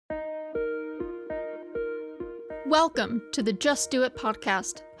Welcome to the Just Do It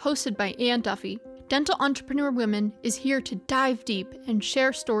podcast, hosted by Ann Duffy. Dental Entrepreneur Women is here to dive deep and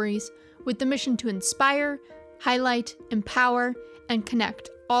share stories with the mission to inspire, highlight, empower, and connect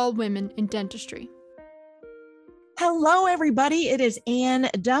all women in dentistry. Hello, everybody. It is Ann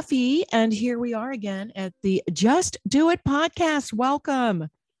Duffy, and here we are again at the Just Do It podcast. Welcome.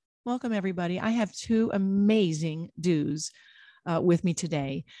 Welcome, everybody. I have two amazing dudes with me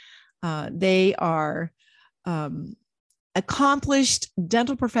today. They are accomplished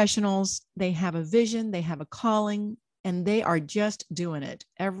dental professionals. They have a vision, they have a calling, and they are just doing it.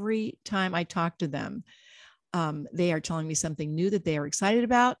 Every time I talk to them, they are telling me something new that they are excited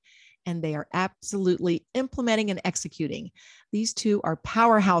about, and they are absolutely implementing and executing. These two are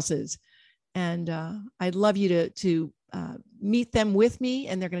powerhouses, and I'd love you to meet them with me,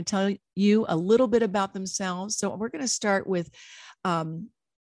 and they're going to tell you a little bit about themselves. So we're going to start with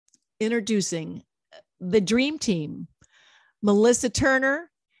introducing the dream team, Melissa Turner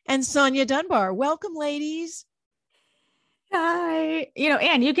and Sonia Dunbar. Welcome, ladies. Hi.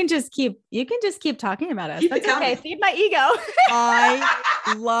 Ann, you can just keep talking about us. That's okay. Feed my ego.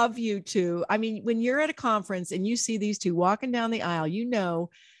 I love you two. I mean, when you're at a conference and you see these two walking down the aisle, you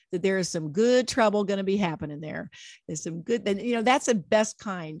know that there is some good trouble going to be happening there. There's some good, and that's the best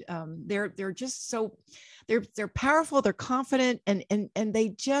kind. They're just so they're powerful. They're confident, and they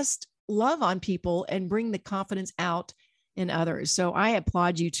just love on people and bring the confidence out in others. So I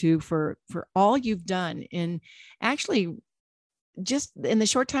applaud you two for all you've done. And actually, just in the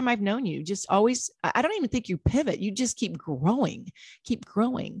short time I've known you, just always, I don't even think you pivot. You just keep growing,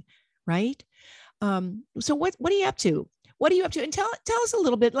 right? So what are you up to? What are you up to? And tell us a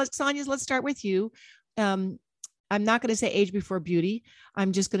little bit. Sonia, let's start with you. I'm not going to say age before beauty.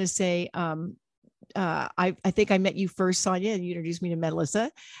 I'm just going to say, I think I met you first, Sonia, and you introduced me to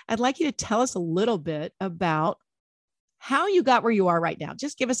Melissa. I'd like you to tell us a little bit about how you got where you are right now.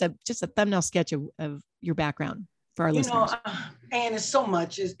 Just give us a thumbnail sketch of your background for our listeners. And it's so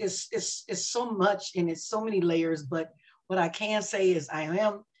much. It's so much, and it's so many layers. But what I can say is I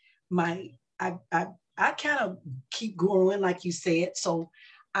kind of keep growing, like you said. So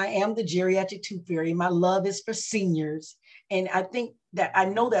I am the geriatric tooth fairy. My love is for seniors, and I think that I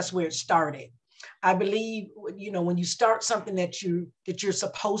know that's where it started. I believe, when you start something that you're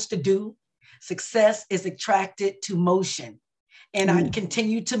supposed to do, success is attracted to motion. And I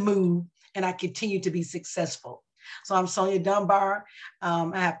continue to move, and I continue to be successful. So I'm Sonia Dunbar.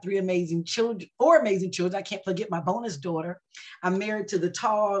 I have four amazing children. I can't forget my bonus daughter. I'm married to the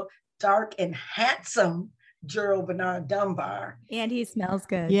tall, dark, and handsome Gerald Bernard Dunbar. And he smells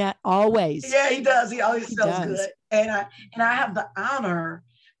good. Yeah, always. Yeah, he does. He always smells good. And I have the honor,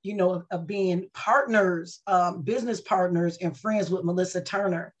 of being partners, business partners and friends with Melissa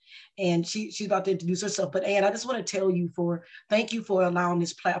Turner. And she's about to introduce herself. But Ann, I just want to tell you thank you for allowing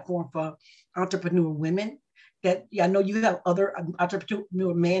this platform for entrepreneur women. That I know you have other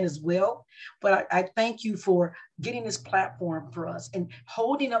entrepreneur men as well, but I thank you for getting this platform for us and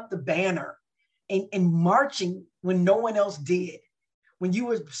holding up the banner and marching when no one else did. When you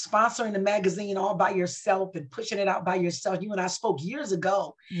were sponsoring the magazine all by yourself and pushing it out by yourself, you and I spoke years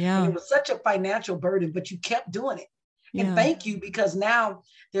ago. Yeah. And it was such a financial burden, but you kept doing it. Yeah. And thank you, because now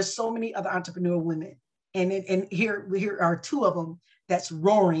there's so many other entrepreneur women. And here are two of them that's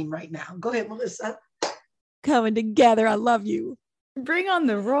roaring right now. Go ahead, Melissa. Coming together. I love you. Bring on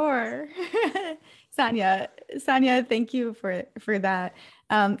the roar. Sonia, thank you for that.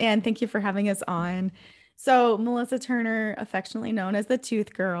 And thank you for having us on. So Melissa Turner, affectionately known as the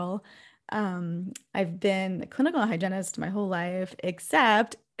Tooth Girl. I've been a clinical hygienist my whole life,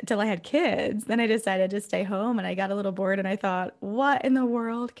 except until I had kids. Then I decided to stay home, and I got a little bored, and I thought, what in the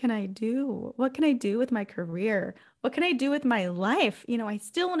world can I do? What can I do with my career? What can I do with my life? I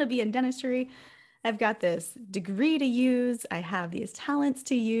still want to be in dentistry. I've got this degree to use. I have these talents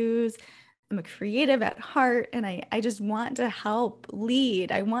to use. I'm a creative at heart, and I just want to help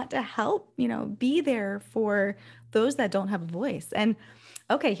lead. I want to help, be there for those that don't have a voice. And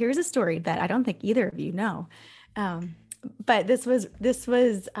okay, here's a story that I don't think either of you know. But this was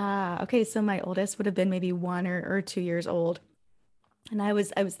okay. So my oldest would have been maybe 1 or 2 years old. And I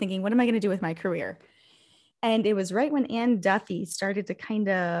was thinking, what am I going to do with my career? And it was right when Ann Duffy started to kind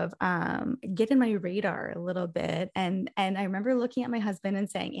of get in my radar a little bit. And I remember looking at my husband and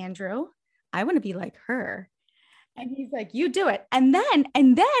saying, Andrew, I want to be like her. And he's like, you do it. And then,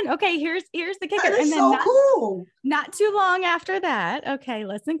 okay, here's the kicker. That is and then so cool. Not too long after that, okay,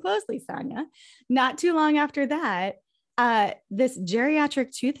 listen closely, Sonia. Not too long after that, this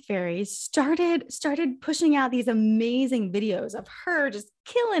geriatric tooth fairy started pushing out these amazing videos of her just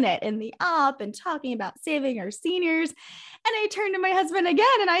killing it in the op and talking about saving our seniors. And I turned to my husband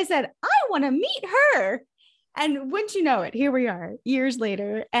again and I said, I want to meet her. And wouldn't you know it, here we are years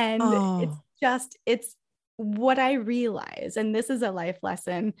later. And it's what I realize. And this is a life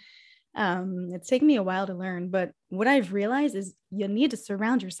lesson. It's taken me a while to learn, but what I've realized is you need to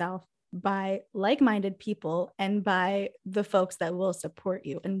surround yourself by like-minded people and by the folks that will support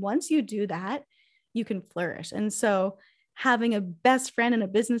you. And once you do that, you can flourish. And so having a best friend and a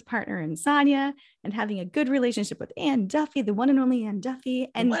business partner in Sonia, and having a good relationship with Ann Duffy, the one and only Ann Duffy,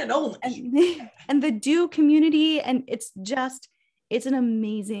 and the Do community. And it's an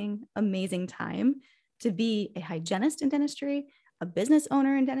amazing, amazing time to be a hygienist in dentistry, a business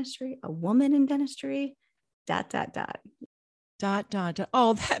owner in dentistry, a woman in dentistry, ...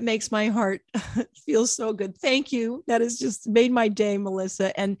 Oh, that makes my heart feel so good. Thank you. That has just made my day,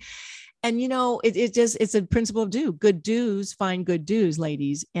 Melissa. And it's a principle of do. Good do's find good do's,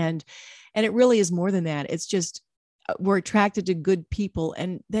 ladies. And it really is more than that. It's just, we're attracted to good people,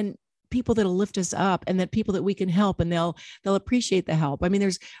 and then people that'll lift us up, and that people that we can help, and they'll appreciate the help. I mean,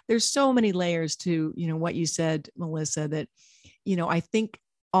 there's so many layers to, what you said, Melissa, that, I think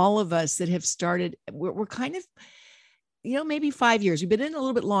all of us that have started, we're kind of, maybe 5 years. We've been in a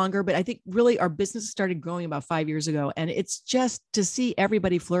little bit longer, but I think really our business started growing about 5 years ago. And it's just to see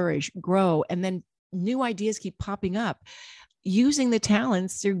everybody flourish, grow, and then new ideas keep popping up using the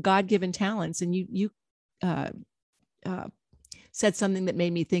talents, their God-given talents. And you said something that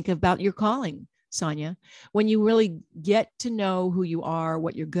made me think about your calling, Sonia, when you really get to know who you are,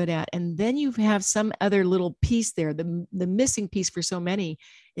 what you're good at, and then you have some other little piece there. The missing piece for so many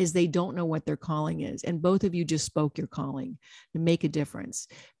is they don't know what their calling is. And both of you just spoke your calling to make a difference,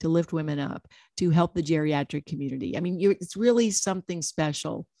 to lift women up, to help the geriatric community. I mean, it's really something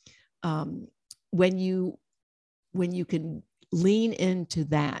special when you can lean into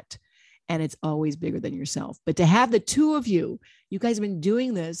that, and it's always bigger than yourself. But to have the two of you guys have been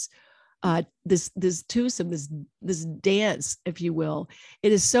doing this, this twosome, this dance, if you will.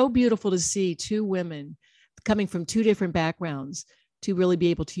 It is so beautiful to see two women coming from two different backgrounds to really be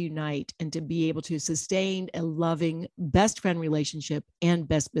able to unite and to be able to sustain a loving best friend relationship and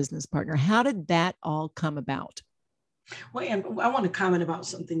best business partner. How did that all come about? Well, and I want to comment about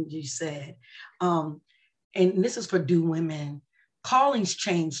something you said. And this is for Do Women. Callings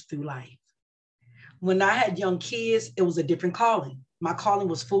change through life. When I had young kids, it was a different calling. My calling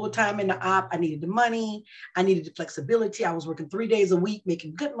was full-time in the op. I needed the money. I needed the flexibility. I was working 3 days a week,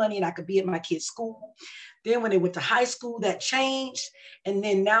 making good money, and I could be at my kids' school. Then when they went to high school, that changed. And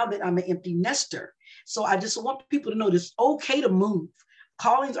then now that I'm an empty nester. So I just want people to know it's okay to move.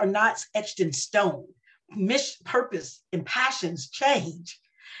 Callings are not etched in stone. Mission, purpose, and passions change.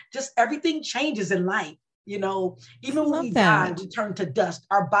 Just everything changes in life. Even when we die, we turn to dust.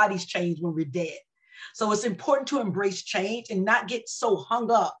 Our bodies change when we're dead. So it's important to embrace change and not get so hung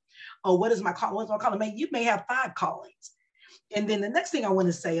up. Oh, what is my calling? What's my calling? You may have 5 callings. And then the next thing I want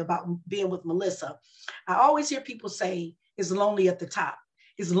to say about being with Melissa, I always hear people say it's lonely at the top.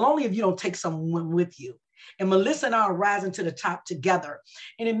 It's lonely if you don't take someone with you. And Melissa and I are rising to the top together.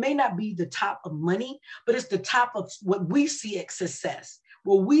 And it may not be the top of money, but it's the top of what we see as success,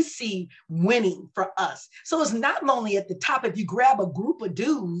 what we see winning for us. So it's not lonely at the top if you grab a group of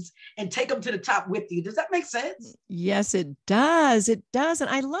dudes and take them to the top with you. Does that make sense? Yes, it does. It does. And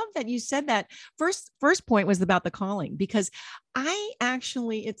I love that you said that. First point was about the calling, because I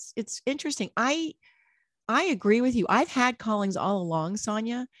actually, it's interesting. I agree with you. I've had callings all along,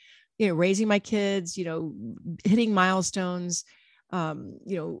 Sonia, raising my kids, hitting milestones, having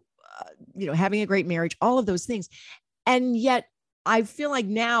a great marriage, all of those things. And yet I feel like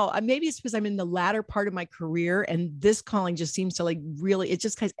now, maybe it's because I'm in the latter part of my career, and this calling just seems to really, it's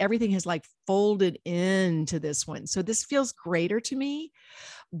just because everything has folded into this one. So this feels greater to me,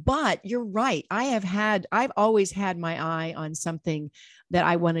 but you're right. I've always had my eye on something that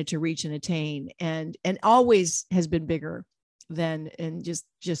I wanted to reach and attain, and always has been bigger than and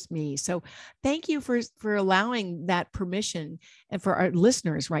just me. So thank you for allowing that permission, and for our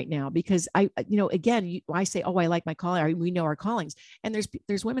listeners right now, because I say, oh, I like my calling. We know our callings, and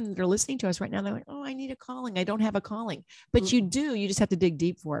there's women that are listening to us right now. They're like, oh, I need a calling. I don't have a calling, but you do. You just have to dig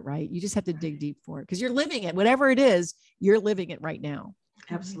deep for it, right? You just have to dig deep for it, because you're living it. Whatever it is, you're living it right now.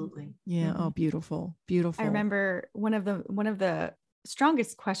 Absolutely. Yeah. Mm-hmm. Oh, beautiful, beautiful. I remember one of the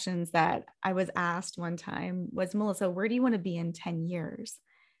strongest questions that I was asked one time was, Melissa, where do you want to be in 10 years?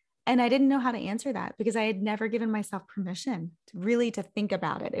 And I didn't know how to answer that, because I had never given myself permission to think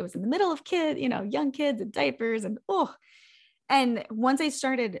about it. It was in the middle of young kids and diapers and once I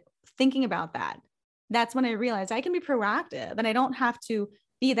started thinking about that, that's when I realized I can be proactive and I don't have to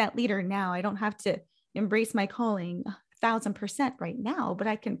be that leader now. I don't have to embrace my calling 1,000% right now, but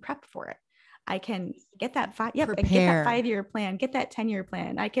I can prep for it. I can get that get that 5-year plan, get that 10-year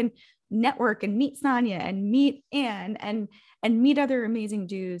plan. I can network and meet Sonia and meet Anne and meet other amazing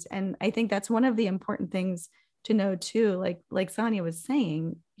dudes. And I think that's one of the important things to know too. Like Sonia was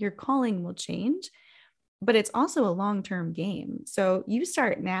saying, your calling will change, but it's also a long-term game. So you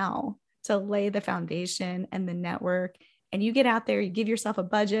start now to lay the foundation and the network, and you get out there, you give yourself a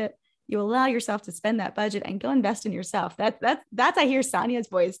budget, you allow yourself to spend that budget and go invest in yourself. That's I hear Sonia's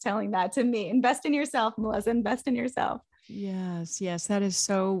voice telling that to me. Invest in yourself, Melissa, invest in yourself. Yes, that is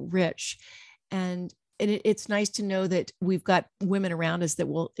so rich. And it's nice to know that we've got women around us that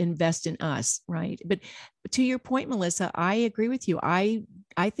will invest in us, right? But to your point, Melissa, I agree with you. I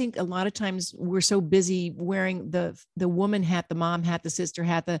think a lot of times we're so busy wearing the woman hat, the mom hat, the sister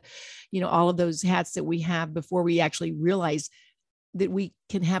hat, all of those hats that we have before we actually realize that we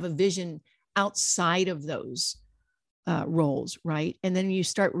can have a vision outside of those roles, right? And then you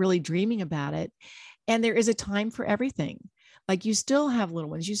start really dreaming about it. And there is a time for everything. Like, you still have little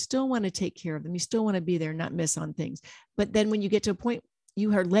ones, you still want to take care of them, you still want to be there, not miss on things. But then when you get to a point,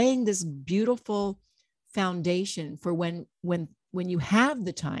 you are laying this beautiful foundation for when you have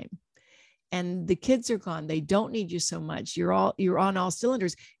the time and the kids are gone, they don't need you so much, you're on all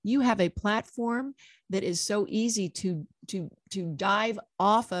cylinders, you have a platform that is so easy to dive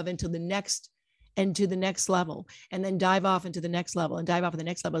off of into the next level, and then dive off into the next level and dive off of the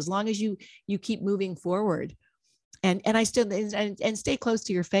next level, as long as you keep moving forward. And I still and stay close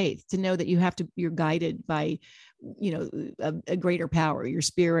to your faith, to know that you're guided by, a greater power, your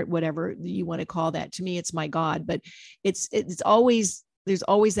spirit, whatever you want to call that. To me, it's my God, but it's always, there's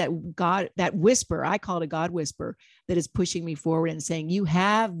always that God, that whisper, I call it a God whisper, that is pushing me forward and saying, you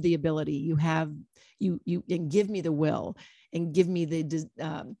have the ability, you and give me the will, and give me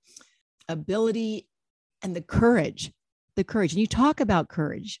the ability and the courage. And you talk about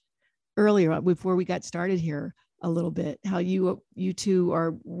courage earlier before we got started here a little bit, how you two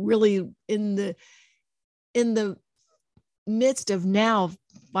are really in the midst of now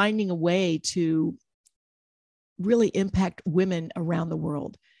finding a way to really impact women around the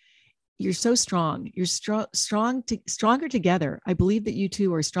world. You're so strong. You're stronger together. I believe that you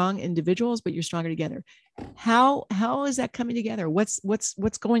two are strong individuals, but you're stronger together. How is that coming together? What's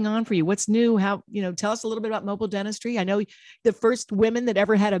going on for you? What's new? Tell us a little bit about mobile dentistry. I know the first women that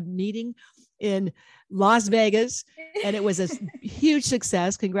ever had a meeting in Las Vegas, and it was a huge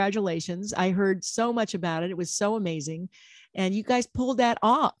success. Congratulations. I heard so much about it. It was so amazing. And you guys pulled that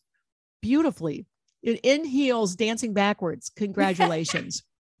off beautifully in heels, dancing backwards. Congratulations.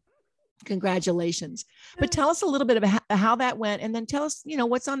 Congratulations. But tell us a little bit about how that went, and then tell us,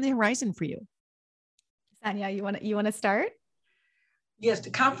 what's on the horizon for you. Sonia, you want to start? Yes, the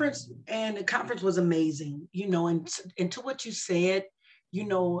conference was amazing, and to what you said,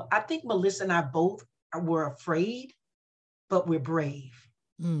 I think Melissa and I both were afraid, but we're brave.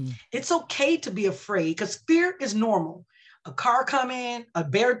 It's okay to be afraid, because fear is normal. A car come in, a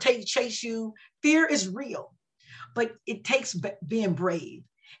bear chase you. Fear is real, but it takes being brave.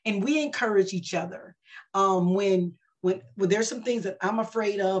 And we encourage each other. When there's some things that I'm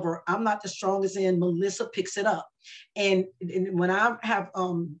afraid of, or I'm not the strongest in, Melissa picks it up. And when I have,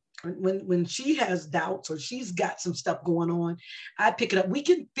 when she has doubts or she's got some stuff going on, I pick it up. We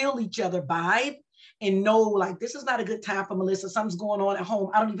can feel each other vibe and know, like, this is not a good time for Melissa. Something's going on at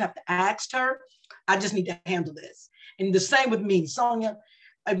home. I don't even have to ask her. I just need to handle this. And the same with me, Sonia.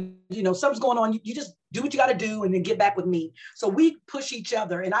 Something's going on. You just do what you got to do and then get back with me. So we push each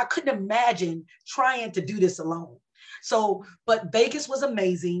other. And I couldn't imagine trying to do this alone. But Vegas was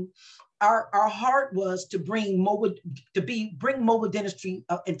amazing. Our heart was to bring mobile dentistry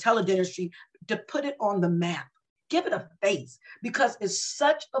and teledentistry, to put it on the map, give it a face, because it's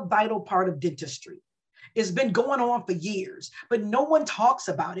such a vital part of dentistry. It's been going on for years, but no one talks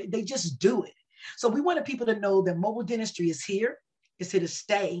about it. They just do it. So we wanted people to know that mobile dentistry is here. It's here to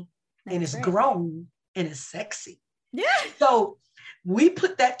stay. And it's grown and it's sexy. Yeah. So we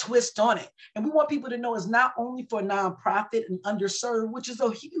put that twist on it. And we want people to know it's not only for nonprofit and underserved, which is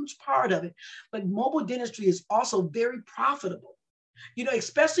a huge part of it, but mobile dentistry is also very profitable.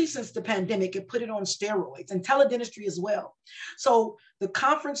 Especially since the pandemic, it put it on steroids, and teledentistry as well. So the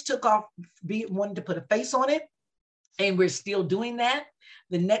conference took off, wanted to put a face on it, and we're still doing that.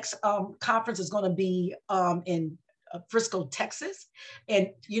 The next conference is going to be in Frisco, Texas. And,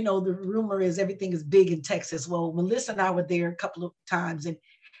 the rumor is everything is big in Texas. Well, Melissa and I were there a couple of times, and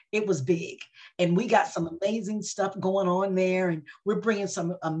it was big. And we got some amazing stuff going on there. And we're bringing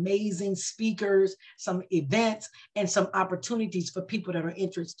some amazing speakers, some events, and some opportunities for people that are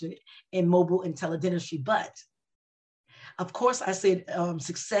interested in mobile and teledentistry. But of course, I said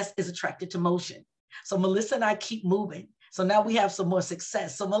success is attracted to motion. So Melissa and I keep moving. So now we have some more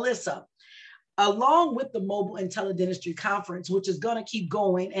success. So Melissa, along with the Mobile and Teledentistry Conference, which is going to keep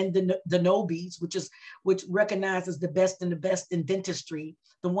going, and the NOBIes, which recognizes the best in dentistry,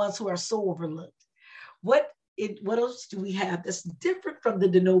 the ones who are so overlooked. What else do we have that's different from the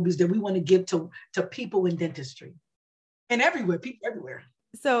NOBIes that we want to give to people in dentistry and everywhere, people everywhere?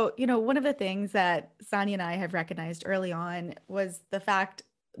 So, one of the things that Sonia and I have recognized early on was the fact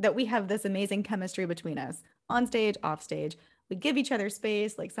that we have this amazing chemistry between us, on stage, off stage. We give each other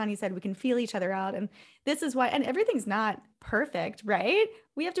space. Like Sonia said, we can feel each other out. And this is why, and everything's not perfect, right?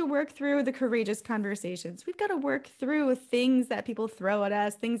 We have to work through the courageous conversations. We've got to work through things that people throw at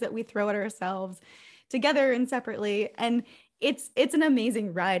us, things that we throw at ourselves, together and separately. And it's an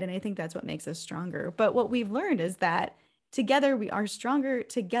amazing ride. And I think that's what makes us stronger. But what we've learned is that together we are stronger.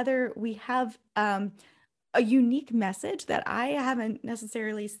 Together we have a unique message that I haven't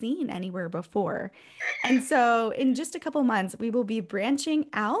necessarily seen anywhere before. And so in just a couple months, we will be branching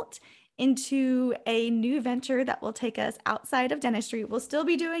out into a new venture that will take us outside of dentistry. We'll still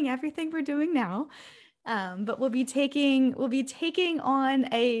be doing everything we're doing now, but we'll be taking on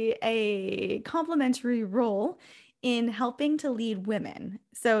a complementary role in helping to lead women.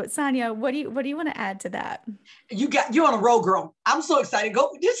 So Sonia, what do you want to add to that? You're on a roll, girl. I'm so excited.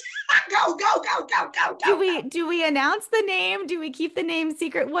 Go, just go. Do we announce the name? Do we keep the name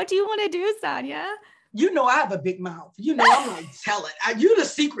secret? What do you want to do, Sonia? I have a big mouth. I'm not telling. You the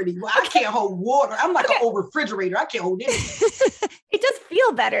secret. I can't hold water. I'm like an old refrigerator. I can't hold anything. It does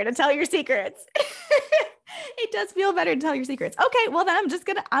feel better to tell your secrets. It does feel better to tell your secrets. Okay, well then I'm gonna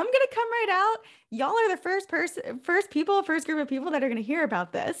come right out. Y'all are the first group of people that are gonna hear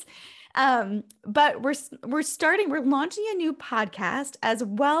about this. But we're launching a new podcast as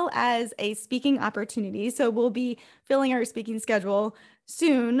well as a speaking opportunity. So we'll be filling our speaking schedule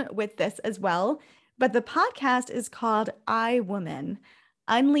soon with this as well. But the podcast is called I Woman,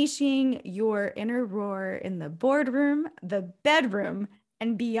 Unleashing Your Inner Roar in the Boardroom, the Bedroom,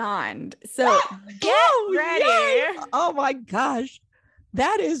 and Beyond. So get ready. Yes. Oh my gosh.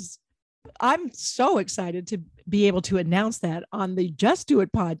 I'm so excited to be able to announce that on the Just Do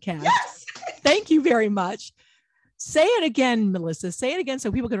It podcast. Yes. Thank you very much. Say it again, Melissa. Say it again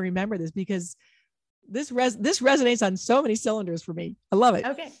so people can remember this, because this resonates on so many cylinders for me. I love it.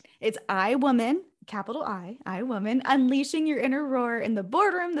 Okay. It's I Woman, capital I Woman, Unleashing Your Inner Roar in the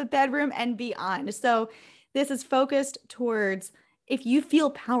Boardroom, the Bedroom, and Beyond. So this is focused towards, if you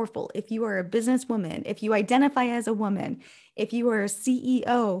feel powerful, if you are a businesswoman, if you identify as a woman, if you are a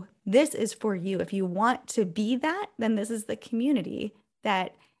CEO, this is for you. If you want to be that, then this is the community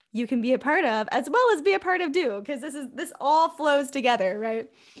that you can be a part of, as well as be a part of DO, because this all flows together, right?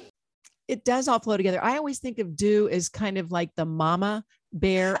 It does all flow together. I always think of DO as kind of like the mama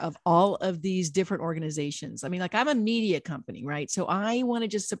bear of all of these different organizations. I mean, like, I'm a media company, right? So I want to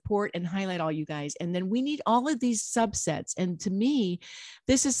just support and highlight all you guys. And then we need all of these subsets. And to me,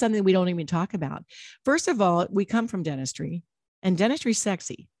 this is something we don't even talk about. First of all, we come from dentistry, and dentistry's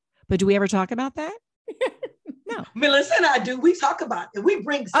sexy, but do we ever talk about that? No. Melissa and I do. We talk about it. We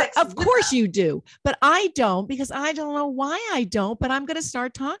bring sex. Of course you do, but I don't, because I don't know why I don't, but I'm going to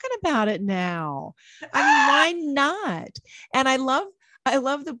start talking about it now. I mean, why not? And I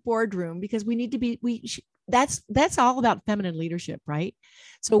love the boardroom, because we need to be, that's all about feminine leadership, right?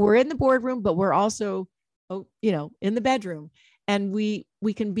 So we're in the boardroom, but we're also, in the bedroom, and we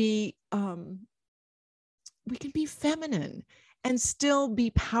can be feminine and still be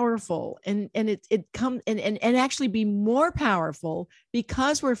powerful, and it comes and actually be more powerful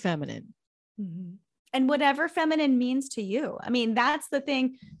because we're feminine. Mm-hmm. And whatever feminine means to you. I mean, that's the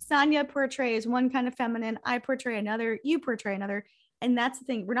thing. Sonia portrays one kind of feminine. I portray another. You portray another. And that's the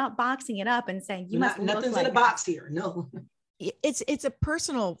thing. We're not boxing it up and saying you must look nothing's like in a box here. No. It's a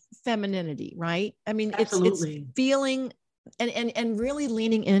personal femininity, right? I mean, it's feeling and really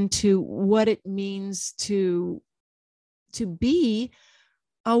leaning into what it means to be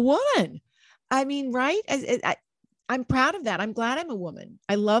a woman. I mean, right? I'm proud of that. I'm glad I'm a woman.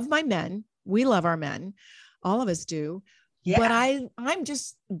 I love my men. We love our men. All of us do. Yeah. But I'm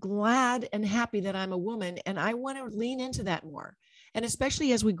just glad and happy that I'm a woman, and I want to lean into that more. And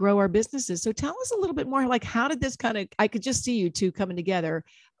especially as we grow our businesses. So tell us a little bit more, like, how did this I could just see you two coming together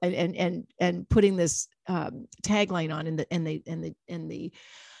and putting this tagline on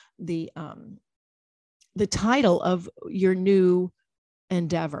the title of your new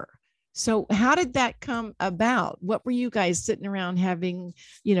endeavor. So how did that come about? What were you guys sitting around having,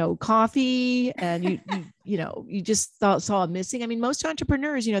 coffee, and you just saw a missing? I mean, most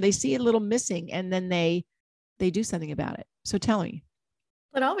entrepreneurs, they see a little missing and then they do something about it. So tell me.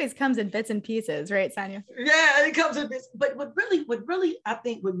 It always comes in bits and pieces, right, Sonia? Yeah, it comes in bits. But what really, I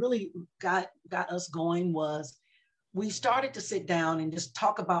think what really got us going was we started to sit down and just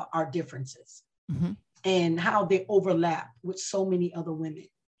talk about our differences and how they overlap with so many other women.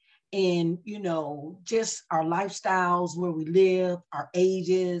 And, just our lifestyles, where we live, our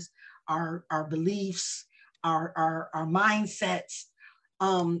ages, our beliefs, our mindsets.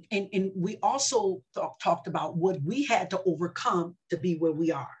 And we also talked about what we had to overcome to be where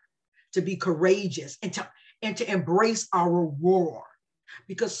we are, to be courageous and to embrace our roar,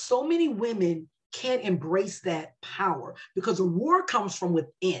 because so many women can't embrace that power, because the roar comes from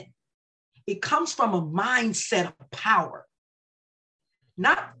within. It comes from a mindset of power,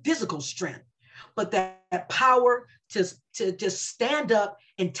 not physical strength, but that power to just stand up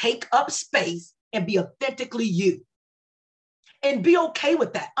and take up space and be authentically you. And be okay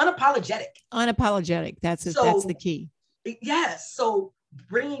with that. Unapologetic. That's the key. Yes. So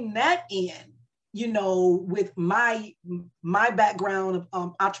bringing that in, with my background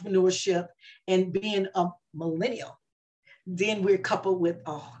of entrepreneurship and being a millennial, then we're coupled with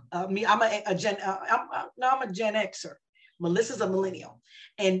me. I'm a Gen Xer. Melissa's a millennial.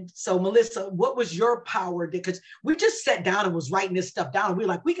 And so, Melissa, what was your power? Because we just sat down and was writing this stuff down. We were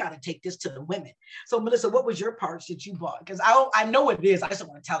like, we got to take this to the women. So, Melissa, what was your parts that you bought? Because I know what it is. I just don't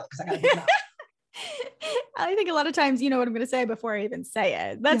want to tell it because I got to get it out. I think a lot of times you know what I'm going to say before I even say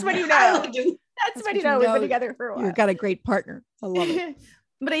it. That's when you know. That's when you know we've been together for a while. You've got a great partner. I love it.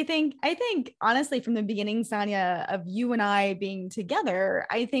 But I think honestly, from the beginning, Sonia, of you and I being together,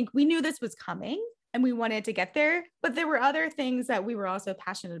 I think we knew this was coming and we wanted to get there, but there were other things that we were also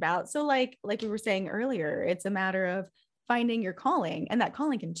passionate about. So like we were saying earlier, it's a matter of finding your calling, and that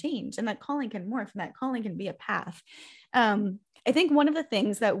calling can change, and that calling can morph, and that calling can be a path. I think one of the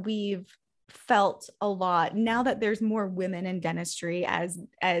things that we've felt a lot now that there's more women in dentistry as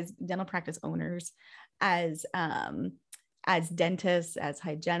dental practice owners, as dentists, as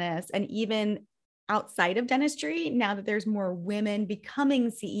hygienists, and even outside of dentistry, now that there's more women becoming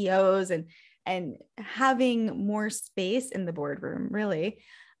CEOs and having more space in the boardroom, really,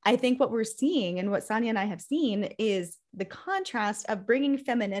 I think what we're seeing and what Sonia and I have seen is the contrast of bringing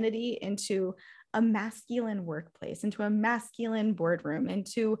femininity into a masculine workplace, into a masculine boardroom,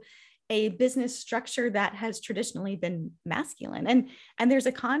 into a business structure that has traditionally been masculine. And there's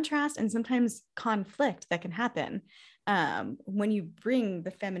a contrast and sometimes conflict that can happen when you bring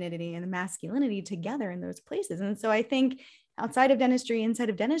the femininity and the masculinity together in those places. And so I think outside of dentistry,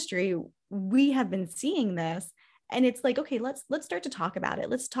 inside of dentistry, we have been seeing this, and it's like, okay, let's start to talk about it.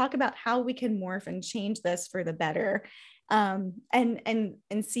 Let's talk about how we can morph and change this for the better, and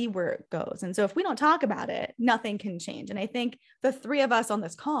see where it goes. And so if we don't talk about it, nothing can change. And I think the three of us on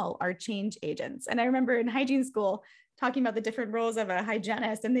this call are change agents. And I remember in hygiene school talking about the different roles of a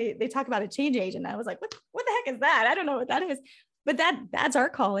hygienist, and they talk about a change agent. I was like, what the heck is that? I don't know what that is, but that's our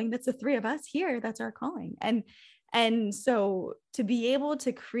calling. That's the three of us here. That's our calling. And so to be able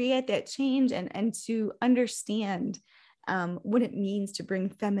to create that change and to understand what it means to bring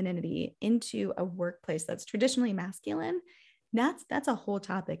femininity into a workplace that's traditionally masculine, that's a whole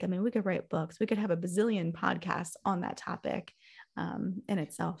topic. I mean, we could write books. We could have a bazillion podcasts on that topic in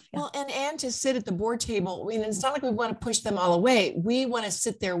itself. Yeah. Well, and to sit at the board table, I mean, it's not like we want to push them all away. We want to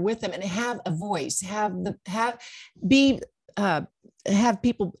sit there with them and have a voice, have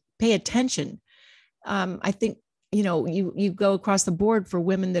people pay attention. I think, you go across the board for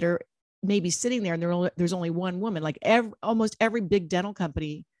women that are maybe sitting there and there's only one woman. Like almost every big dental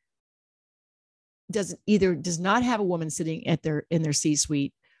company does not have a woman sitting in their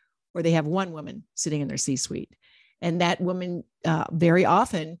C-suite, or they have one woman sitting in their C-suite. And that woman very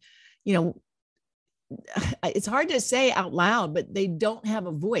often, it's hard to say out loud, but they don't have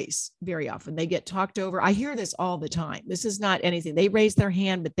a voice very often. They get talked over. I hear this all the time. This is not anything. They raise their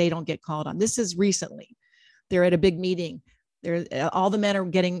hand, but they don't get called on. This is recently. They're at a big meeting. All the men are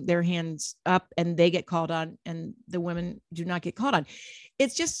getting their hands up and they get called on, and the women do not get called on.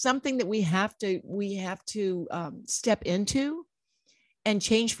 It's just something that we have to step into and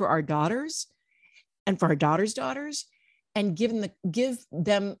change for our daughters and for our daughters' daughters, and give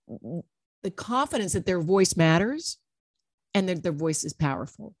them the confidence that their voice matters and that their voice is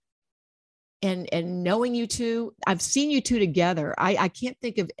powerful. And knowing you two, I've seen you two together. I can't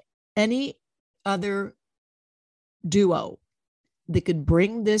think of any other duo that could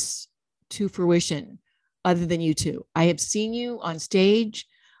bring this to fruition other than you two. I have seen you on stage.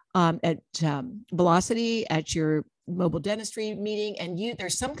 at Velocity, at your mobile dentistry meeting, and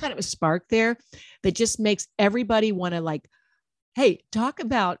there's some kind of a spark there that just makes everybody want to like, hey, talk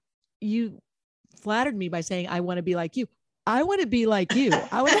about, you flattered me by saying, I want to be like you. I want to be like you.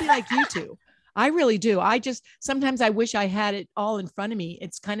 I want to be like you too. I really do. Sometimes I wish I had it all in front of me.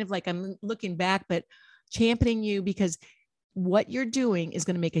 It's kind of like I'm looking back, but championing you, because what you're doing is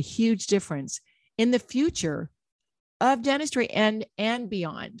going to make a huge difference in the future of dentistry and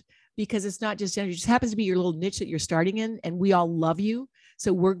beyond, because it's not just dentistry. It just happens to be your little niche that you're starting in, and we all love you.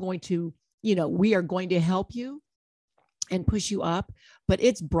 So we're going to, we are going to help you and push you up, but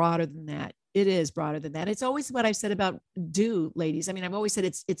it's broader than that. It is broader than that. It's always what I've said about ladies. I mean, I've always said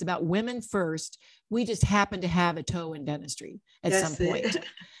it's about women first. We just happen to have a toe in dentistry at some point.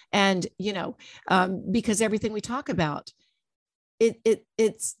 And, because everything we talk about,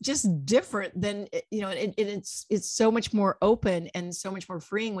 it's just different than, it's so much more open and so much more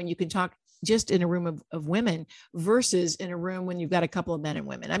freeing when you can talk just in a room of women versus in a room when you've got a couple of men and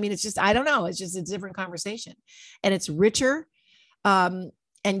women. I mean, it's just, I don't know. It's just a different conversation, and it's richer.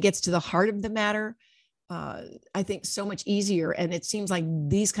 And gets to the heart of the matter, I think so much easier. And it seems like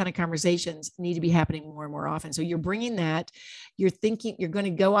these kind of conversations need to be happening more and more often. So you're bringing that, you're thinking you're going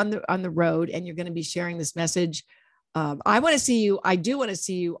to go on the road, and you're going to be sharing this message. I want to see you. I do want to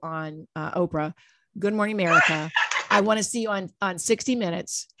see you on Oprah, Good Morning America. I want to see you on 60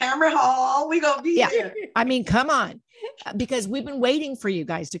 Minutes. Hammer Hall. We going to be there. I mean, come on. Because we've been waiting for you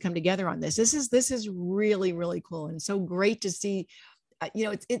guys to come together on this. This is really, really cool. And so great to see.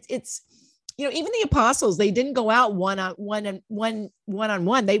 It's even the apostles, they didn't go out one on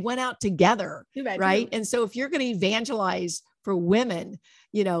one. They went out together. Right. And so if you're going to evangelize for women,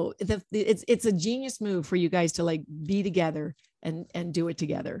 it's a genius move for you guys to like be together and do it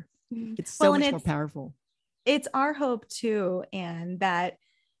together. It's so much more powerful. It's our hope too. And that,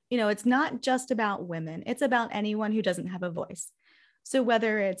 it's not just about women, it's about anyone who doesn't have a voice. So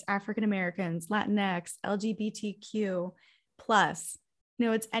whether it's African Americans, Latinx, LGBTQ plus,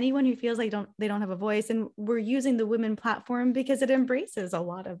 it's anyone who feels like they don't have a voice. And we're using the women platform because it embraces a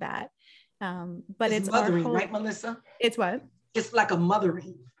lot of that. But it's mothering, our hope, right, Melissa? It's what? It's like a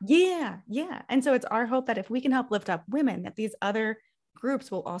mothering. Yeah. Yeah. And so it's our hope that if we can help lift up women, that these other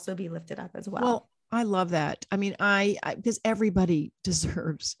groups will also be lifted up as well. Well, I love that. I mean, because everybody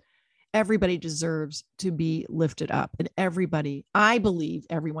deserves to be lifted up, and I believe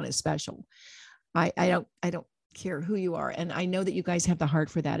everyone is special. I don't care who you are. And I know that you guys have the heart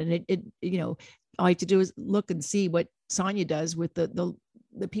for that. And all I have to do is look and see what Sonia does with the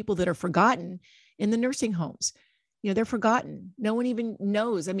people that are forgotten in the nursing homes. They're forgotten. No one even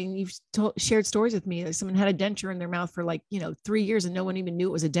knows. I mean, you've shared stories with me. Like someone had a denture in their mouth for 3 years, and no one even knew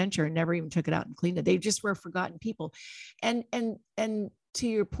it was a denture and never even took it out and cleaned it. They just were forgotten people. And to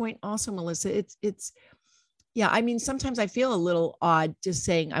your point also, Melissa, it's yeah. I mean, sometimes I feel a little odd just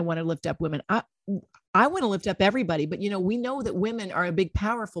saying, I want to lift up women. I want to lift up everybody, but we know that women are a big,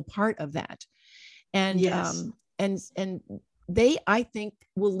 powerful part of that. And, yes. And they, I think,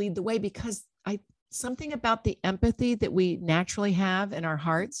 will lead the way, because something about the empathy that we naturally have in our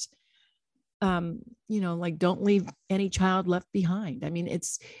hearts, like don't leave any child left behind. I mean,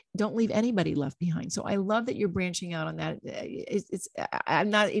 don't leave anybody left behind. So I love that you're branching out on that. I'm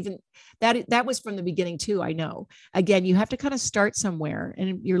not even that was from the beginning too. I know, again, you have to kind of start somewhere,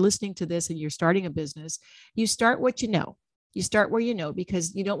 and you're listening to this and you're starting a business. You start what you know. You start where you know,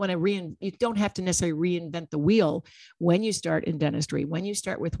 because you don't want to you don't have to necessarily reinvent the wheel when you start in dentistry, when you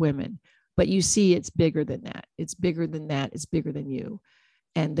start with women, but you see it's bigger than that. It's bigger than that. It's bigger than you.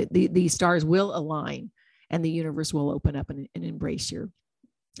 And the stars will align, and the universe will open up and embrace you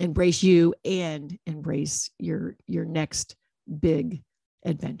and embrace your next big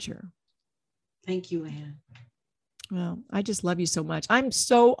adventure. Thank you, Ann. Well, I just love you so much. I'm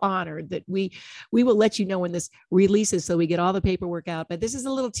so honored that we will let you know when this releases, so we get all the paperwork out. But this is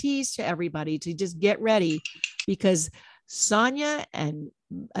a little tease to everybody to just get ready, because Sonia and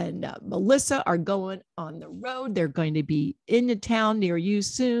Melissa are going on the road. They're going to be in a town near you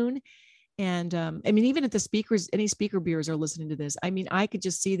soon. And I mean, even if any speaker bureaus are listening to this, I mean, I could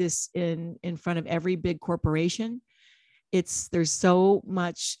just see this in front of every big corporation. There's so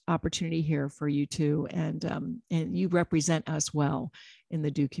much opportunity here for you too. And you represent us well in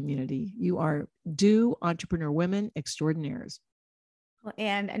the DO community. You are DO entrepreneur women extraordinaires. Well,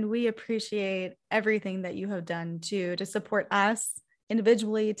 and we appreciate everything that you have done to support us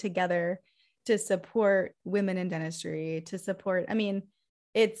individually, together, to support women in dentistry, to support, I mean,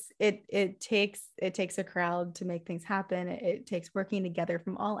 it takes a crowd to make things happen. It takes working together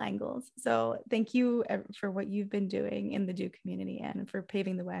from all angles. So thank you for what you've been doing in the Do community and for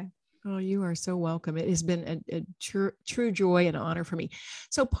paving the way. Oh, you are so welcome. It has been a true joy and honor for me.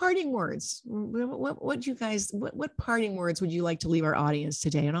 So parting words, what parting words would you like to leave our audience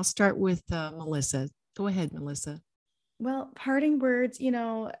today? And I'll start with Melissa. Go ahead, Melissa. Well, parting words,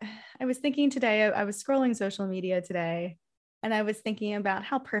 I was thinking today, I was scrolling social media today, and I was thinking about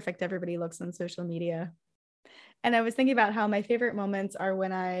how perfect everybody looks on social media. And I was thinking about how my favorite moments are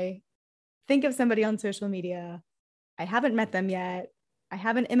when I think of somebody on social media. I haven't met them yet. I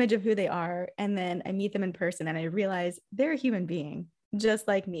have an image of who they are. And then I meet them in person and I realize they're a human being, just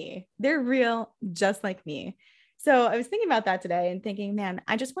like me. They're real, just like me. So I was thinking about that today and thinking, man,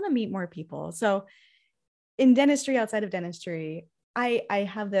 I just want to meet more people. So in dentistry, outside of dentistry, I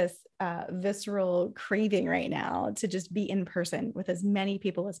have this visceral craving right now to just be in person with as many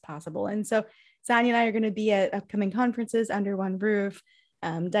people as possible. And so Sonia and I are going to be at upcoming conferences under one roof,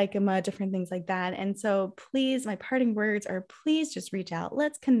 Dykema, different things like that. And so please, my parting words are, please just reach out.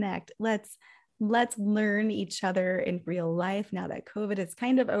 Let's connect. Let's learn each other in real life now that COVID is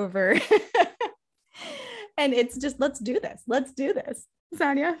kind of over. And it's just, let's do this. Let's do this.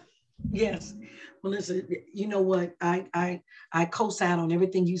 Sonia? Yes. Well, listen, you know what? I co-sign on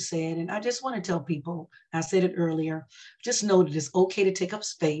everything you said. And I just want to tell people, I said it earlier, just know that it's okay to take up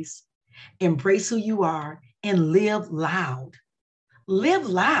space, embrace who you are, and live loud. Live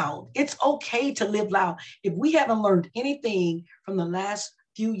loud. It's okay to live loud. If we haven't learned anything from the last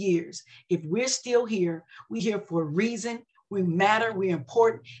few years, if we're still here, we're here for a reason. We matter, we're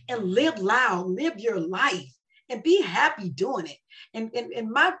important, and live loud, live your life, and be happy doing it. And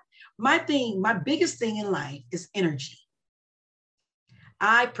my biggest thing in life is energy.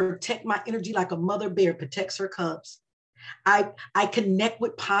 I protect my energy like a mother bear protects her cubs. I connect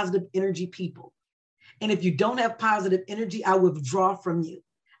with positive energy people. And if you don't have positive energy, I withdraw from you.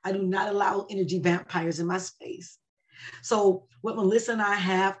 I do not allow energy vampires in my space. So what Melissa and I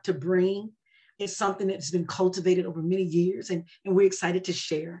have to bring is something that's been cultivated over many years, and we're excited to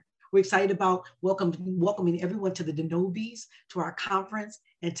share. We're excited about welcoming everyone to the Denobes, to our conference,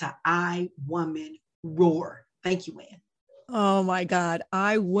 and to I Woman Roar. Thank you, Ann. Oh my God.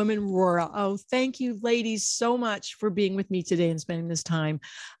 I Woman Roar. Oh, thank you ladies so much for being with me today and spending this time.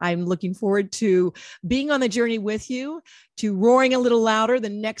 I'm looking forward to being on the journey with you, to roaring a little louder the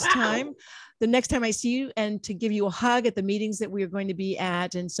next time I see you, and to give you a hug at the meetings that we are going to be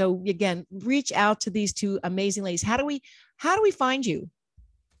at. And so again, reach out to these two amazing ladies. How do we find you?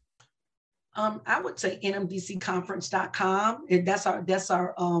 I would say nmdcconference.com. That's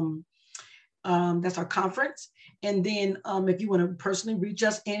our conference. And then if you want to personally reach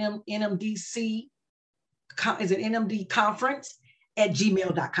us, NMDC, is it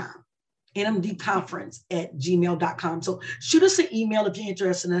nmdconference@gmail.com. nmdconference@gmail.com. So shoot us an email if you're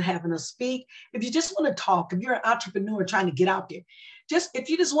interested in having us speak. If you just want to talk, if you're an entrepreneur trying to get out there, if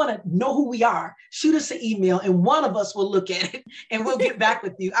you just want to know who we are, shoot us an email and one of us will look at it and we'll get back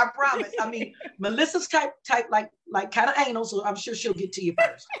with you. I promise. I mean, Melissa's type like kind of anal, so I'm sure she'll get to you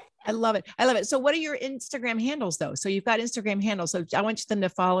first. I love it. So what are your Instagram handles though? So you've got Instagram handles. So I want them to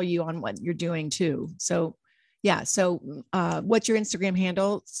follow you on what you're doing too. So yeah. So what's your Instagram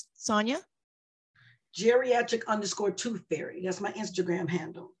handle, Sonia? Geriatric_tooth fairy. That's my Instagram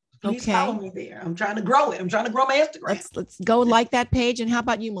handle. Please follow me there. I'm trying to grow it. I'm trying to grow my Instagram. Let's go like that page. And how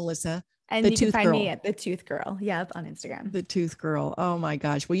about you, Melissa? And you can find me at The Tooth Girl. Yeah, on Instagram. The Tooth Girl. Oh my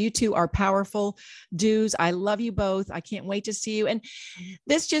gosh. Well, you two are powerful dudes. I love you both. I can't wait to see you. And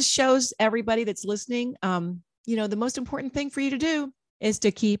this just shows everybody that's listening, the most important thing for you to do is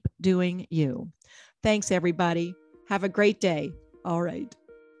to keep doing you. Thanks, everybody. Have a great day. All right.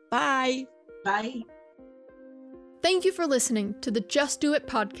 Bye. Bye. Thank you for listening to the Just Do It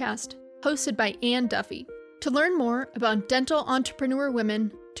podcast, hosted by Ann Duffy. To learn more about dental entrepreneur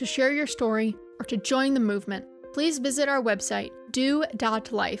women, to share your story, or to join the movement, please visit our website,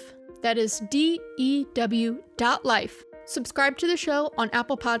 dew.life. That is DEW.life. Subscribe to the show on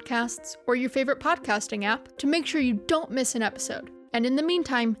Apple Podcasts or your favorite podcasting app to make sure you don't miss an episode. And in the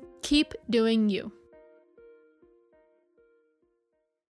meantime, keep doing you.